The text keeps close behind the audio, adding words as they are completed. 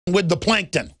with the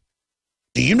plankton.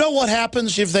 Do you know what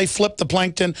happens if they flip the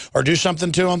plankton or do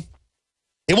something to them?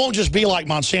 It won't just be like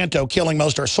Monsanto killing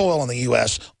most of our soil in the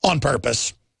U.S. on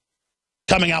purpose,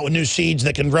 coming out with new seeds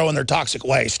that can grow in their toxic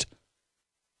waste,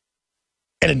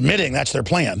 and admitting that's their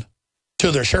plan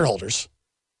to their shareholders.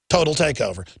 Total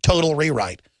takeover, total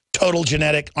rewrite, total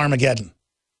genetic Armageddon.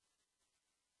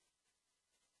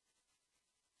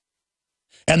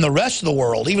 And the rest of the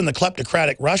world, even the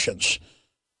kleptocratic Russians,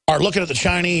 are looking at the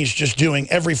Chinese just doing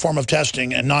every form of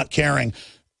testing and not caring,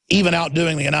 even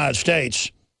outdoing the United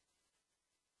States.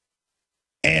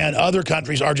 And other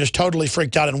countries are just totally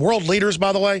freaked out. And world leaders,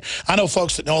 by the way, I know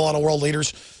folks that know a lot of world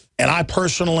leaders, and I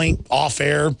personally, off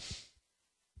air,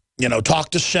 you know,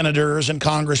 talk to senators and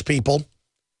Congress people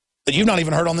that you've not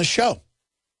even heard on this show.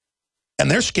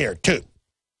 And they're scared, too.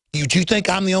 You think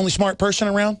I'm the only smart person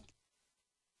around?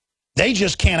 They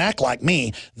just can't act like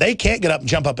me. They can't get up and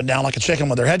jump up and down like a chicken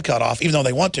with their head cut off, even though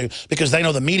they want to, because they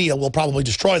know the media will probably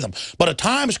destroy them. But a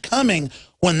time's coming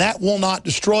when that will not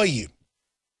destroy you.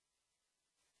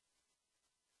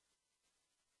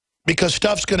 Because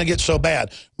stuff's going to get so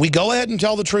bad. We go ahead and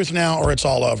tell the truth now or it's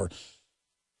all over.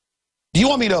 Do you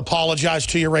want me to apologize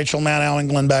to you, Rachel Maddow and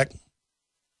Glenn Beck?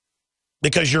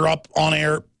 Because you're up on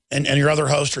air and your other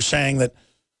hosts are saying that,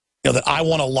 you know, that I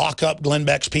want to lock up Glenn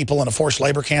Beck's people in a forced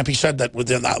labor camp. He said that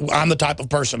I'm the type of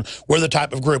person, we're the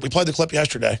type of group, we played the clip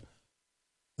yesterday,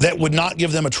 that would not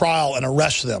give them a trial and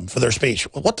arrest them for their speech.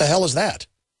 Well, what the hell is that?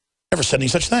 Never said any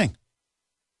such thing.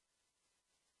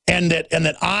 And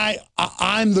that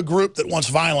I'm the group that wants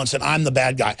violence and I'm the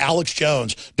bad guy. Alex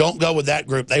Jones, don't go with that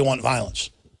group. They want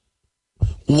violence.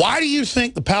 Why do you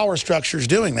think the power structure is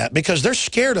doing that? Because they're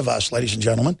scared of us, ladies and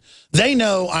gentlemen. They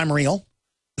know I'm real.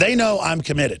 They know I'm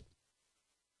committed.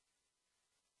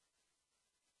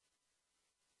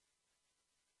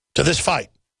 To this fight.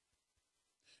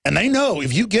 And they know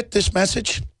if you get this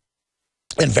message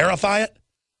and verify it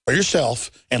for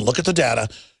yourself and look at the data,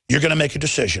 you're going to make a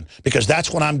decision. Because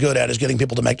that's what I'm good at, is getting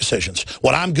people to make decisions.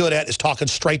 What I'm good at is talking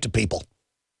straight to people.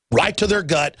 Right to their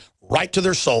gut, right to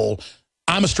their soul.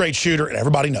 I'm a straight shooter and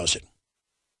everybody knows it.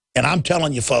 And I'm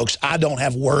telling you folks, I don't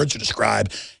have words to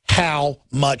describe how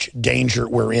much danger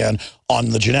we're in on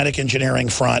the genetic engineering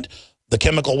front, the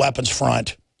chemical weapons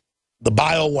front, the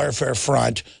biowarfare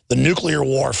front, the nuclear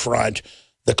war front,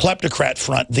 the kleptocrat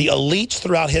front. The elites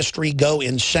throughout history go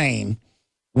insane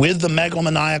with the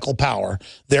megalomaniacal power.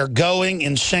 They're going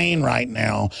insane right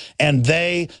now, and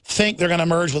they think they're going to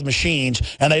merge with machines,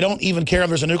 and they don't even care if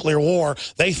there's a nuclear war.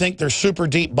 They think their super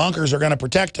deep bunkers are going to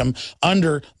protect them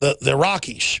under the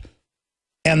Rockies,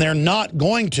 and they're not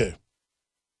going to.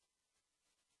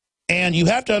 And you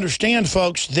have to understand,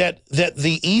 folks, that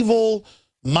the evil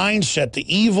mindset,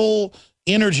 the evil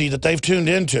energy that they've tuned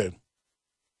into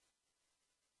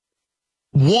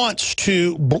wants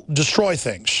to destroy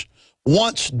things,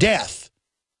 wants death,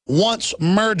 wants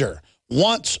murder,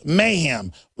 wants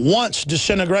mayhem, wants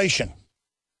disintegration.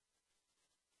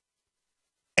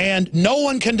 And no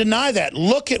one can deny that.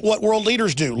 Look at what world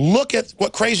leaders do. Look at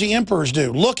what crazy emperors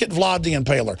do. Look at Vlad the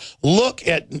Impaler. Look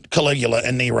at Caligula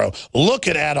and Nero. Look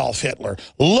at Adolf Hitler.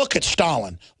 Look at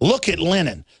Stalin. Look at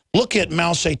Lenin. Look at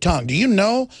Mao Zedong. Do you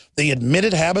know the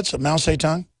admitted habits of Mao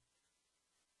Zedong?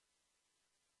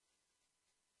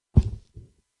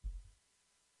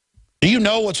 Do you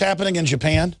know what's happening in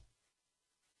Japan?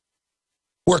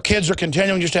 Where kids are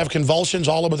continuing just to have convulsions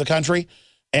all over the country,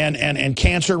 and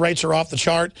cancer rates are off the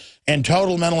chart, and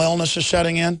total mental illness is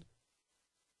setting in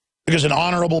because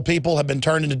honorable people have been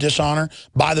turned into dishonor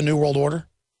by the New World Order.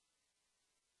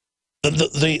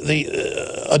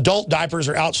 The adult diapers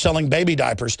are outselling baby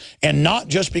diapers, and not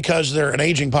just because they're an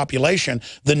aging population.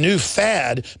 The new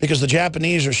fad, because the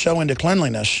Japanese are so into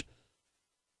cleanliness,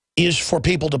 is for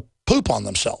people to poop on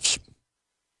themselves.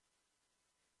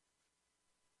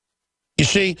 You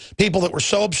see, people that were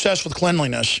so obsessed with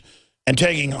cleanliness and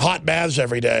taking hot baths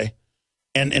every day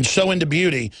and so into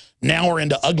beauty, now are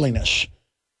into ugliness.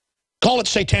 Call it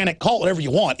satanic, call it whatever you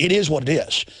want. It is what it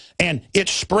is. And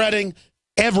it's spreading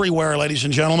everywhere, ladies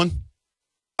and gentlemen.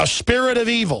 A spirit of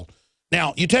evil.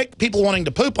 Now, you take people wanting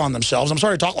to poop on themselves. I'm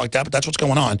sorry to talk like that, but that's what's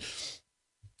going on.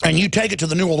 And you take it to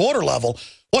the New World Order level.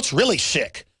 What's really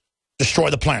sick?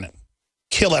 Destroy the planet.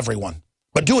 Kill everyone.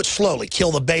 But do it slowly.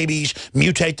 Kill the babies,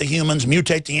 mutate the humans,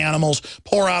 mutate the animals,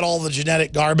 pour out all the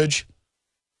genetic garbage,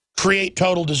 create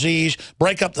total disease,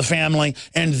 break up the family,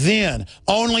 and then,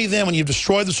 only then, when you've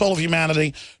destroyed the soul of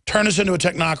humanity, turn us into a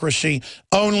technocracy,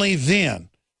 only then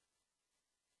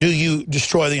do you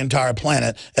destroy the entire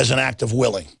planet as an act of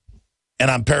willing.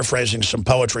 And I'm paraphrasing some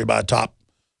poetry by a top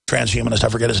transhumanist. I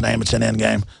forget his name. It's in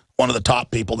Endgame. one of the top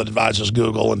people that advises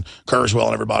Google and Kurzweil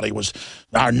and everybody, was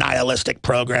our nihilistic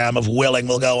program of willing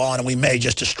will go on and we may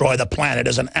just destroy the planet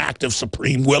as an act of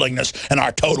supreme willingness and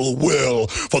our total will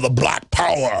for the black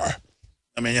power.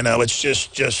 I mean, you know, it's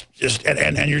just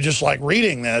and you're just like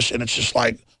reading this and it's just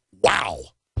like, wow,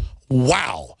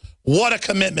 wow, what a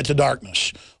commitment to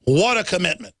darkness. What a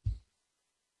commitment.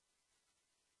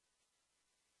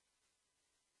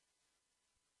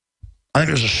 I think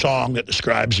there's a song that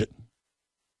describes it.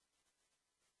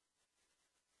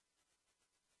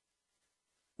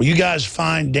 Will you guys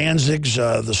find Danzig's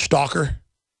The Stalker?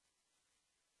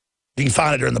 You can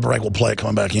find it during the break. We'll play it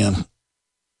coming back in.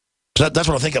 That's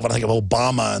what I think of when I think of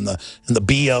Obama and the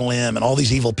BLM and all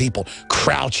these evil people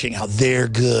crouching how they're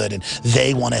good and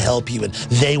they want to help you and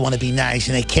they want to be nice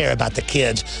and they care about the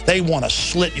kids. They want to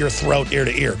slit your throat ear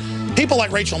to ear. People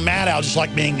like Rachel Maddow just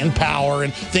like being in power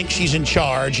and think she's in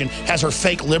charge and has her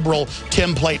fake liberal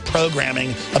template programming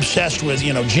obsessed with,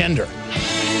 you know, gender.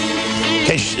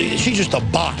 Okay, she's just a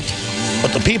bot.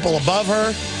 But the people above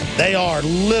her, they are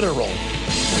literal.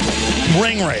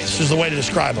 Ring race is the way to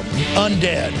describe them.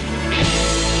 Undead.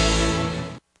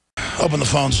 Open the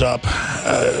phones up.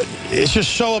 It's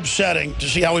just so upsetting to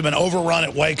see how we've been overrun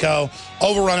at Waco,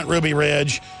 overrun at Ruby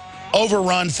Ridge,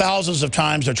 overrun thousands of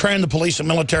times. They're training the police and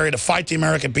military to fight the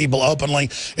American people openly.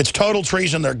 It's total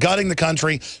treason. They're gutting the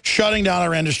country, shutting down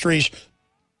our industries,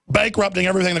 bankrupting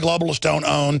everything the globalists don't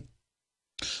own.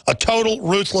 A total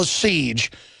ruthless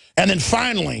siege. And then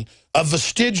finally, a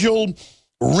vestigial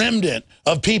remnant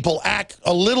of people act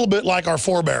a little bit like our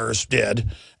forebears did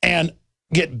and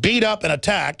get beat up and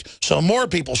attacked, so more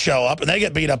people show up, and they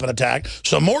get beat up and attacked,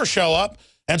 so more show up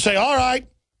and say, all right,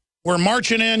 we're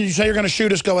marching in, you say you're going to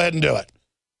shoot us, go ahead and do it.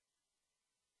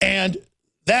 And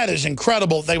that is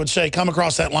incredible. They would say, come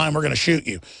across that line, we're going to shoot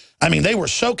you. I mean, they were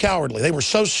so cowardly. They were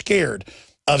so scared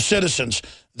of citizens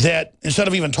that instead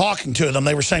of even talking to them,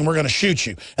 they were saying, we're going to shoot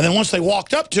you. And then once they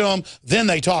walked up to them, then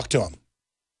they talked to them.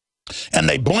 And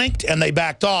they blinked and they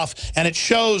backed off, and it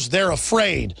shows they're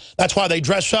afraid. That's why they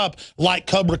dress up like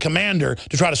Cobra Commander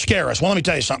to try to scare us. Well, let me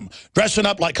tell you something. Dressing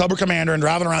up like Cobra Commander and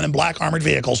driving around in black armored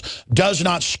vehicles does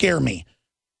not scare me.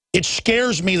 It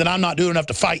scares me that I'm not doing enough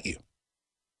to fight you.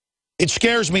 It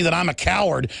scares me that I'm a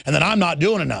coward and that I'm not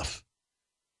doing enough.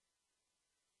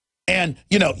 And,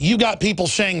 you know, you got people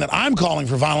saying that I'm calling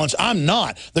for violence. I'm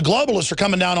not. The globalists are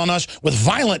coming down on us with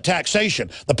violent taxation.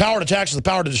 The power to tax is the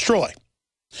power to destroy.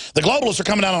 The globalists are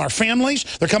coming down on our families.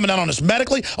 They're coming down on us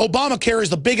medically. Obamacare is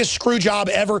the biggest screw job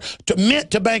ever meant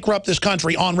to bankrupt this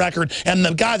country on record. And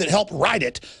the guy that helped write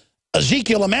it,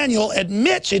 Ezekiel Emanuel,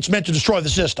 admits it's meant to destroy the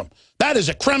system. That is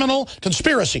a criminal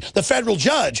conspiracy. The federal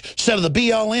judge said of the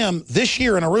BLM this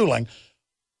year in a ruling,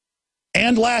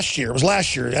 and last year, it was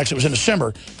last year, actually it was in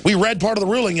December, we read part of the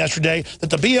ruling yesterday that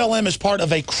the BLM is part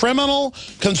of a criminal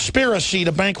conspiracy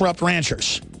to bankrupt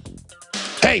ranchers.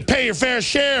 Hey, pay your fair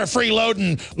share,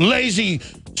 freeloading, lazy,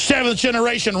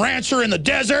 7th-generation rancher in the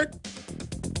desert.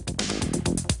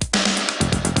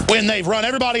 When they've run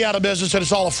everybody out of business and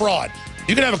it's all a fraud.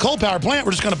 You can have a coal power plant,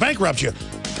 we're just going to bankrupt you.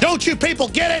 Don't you people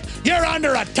get it? You're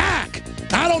under attack.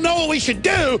 I don't know what we should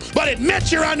do, but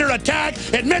admit you're under attack.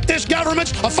 Admit this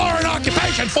government's a foreign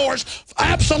occupation force.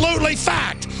 Absolutely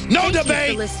fact. No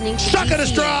debate. Sucking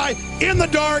us dry, in the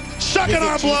dark, sucking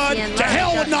our blood. To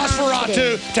hell with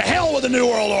Nosferatu. To hell with the New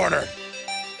World Order.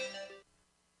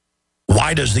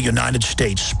 Why does the United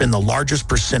States spend the largest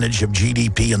percentage of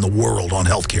GDP in the world on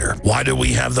healthcare? Why do we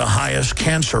have the highest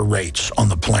cancer rates on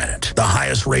the planet, the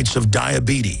highest rates of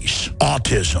diabetes,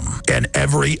 autism, and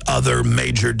every other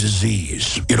major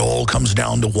disease? It all comes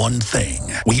down to one thing.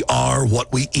 We are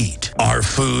what we eat. Our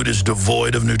food is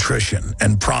devoid of nutrition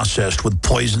and processed with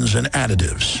poisons and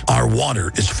additives. Our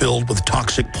water is filled with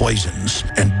toxic poisons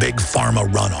and big pharma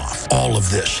runoff. All of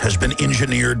this has been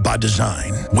engineered by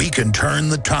design. We can turn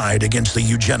the tide against the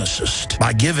eugenicist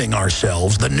by giving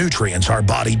ourselves the nutrients our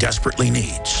body desperately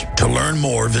needs. To learn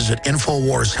more, visit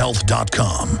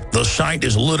InfoWarsHealth.com. The site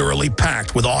is literally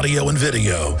packed with audio and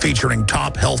video featuring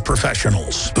top health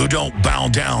professionals who don't bow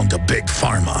down to big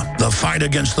pharma. The fight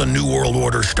against the New World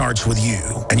Order starts with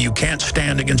you, and you can't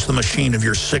stand against the machine if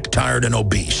you're sick, tired, and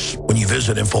obese. When you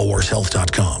visit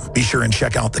InfoWarsHealth.com, be sure and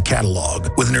check out the catalog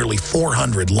with nearly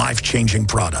 400 life-changing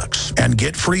products and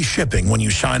get free shipping when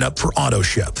you sign up for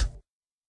AutoShip.